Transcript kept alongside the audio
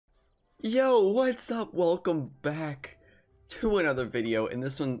Yo, what's up? Welcome back to another video, and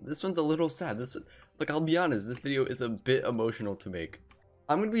this one's a little sad. Look, I'll be honest, this video is a bit emotional to make.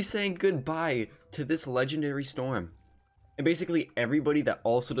 I'm gonna be saying goodbye to this legendary storm, and basically everybody that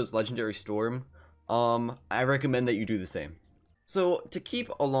also does legendary storm. I recommend that you do the same. So to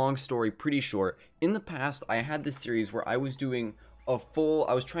keep a long story pretty short, in the past I had this series where I was doing I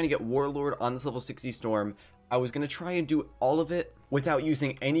was trying to get Warlord on this level 60 storm. I was going to try and do all of it without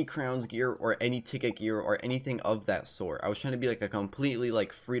using any crowns gear or any ticket gear or anything of that sort. I was trying to be like a completely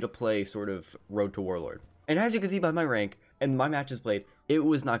like free to play sort of road to Warlord. And as you can see by my rank and my matches played, it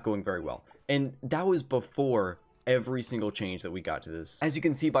was not going very well. And that was before every single change that we got to this. As you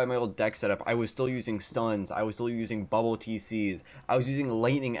can see by my old deck setup, I was still using stuns, I was still using bubble TCs, I was using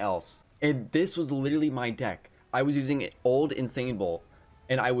lightning elves, and this was literally my deck. I was using old Insane Bolt,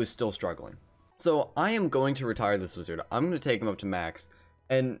 and I was still struggling. So I am going to retire this wizard. I'm going to take him up to max,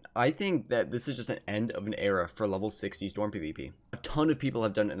 and I think that this is just an end of an era for level 60 Storm PvP. A ton of people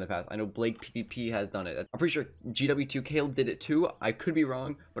have done it in the past. I know Blake PvP has done it. I'm pretty sure GW2 Kale did it too. I could be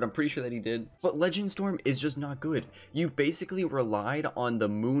wrong, but I'm pretty sure that he did. But Legend Storm is just not good. You basically relied on the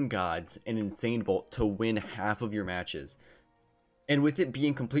Moon Gods and Insane Bolt to win half of your matches. And with it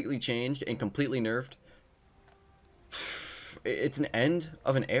being completely changed and completely nerfed, it's an end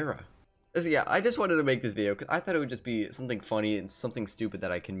of an era. So yeah, I just wanted to make this video because I thought it would just be something funny and something stupid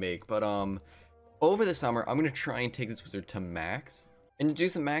that I can make. But over the summer, I'm gonna try and take this wizard to max and do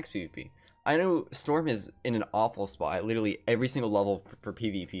some max PvP. I know Storm is in an awful spot at literally every single level for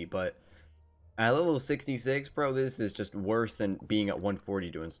PvP, but at level 66, bro, this is just worse than being at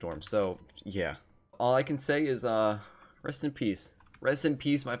 140 doing Storm. So yeah, all I can say is rest in peace. Rest in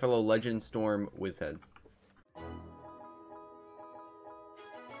peace, my fellow Legend Storm wizheads.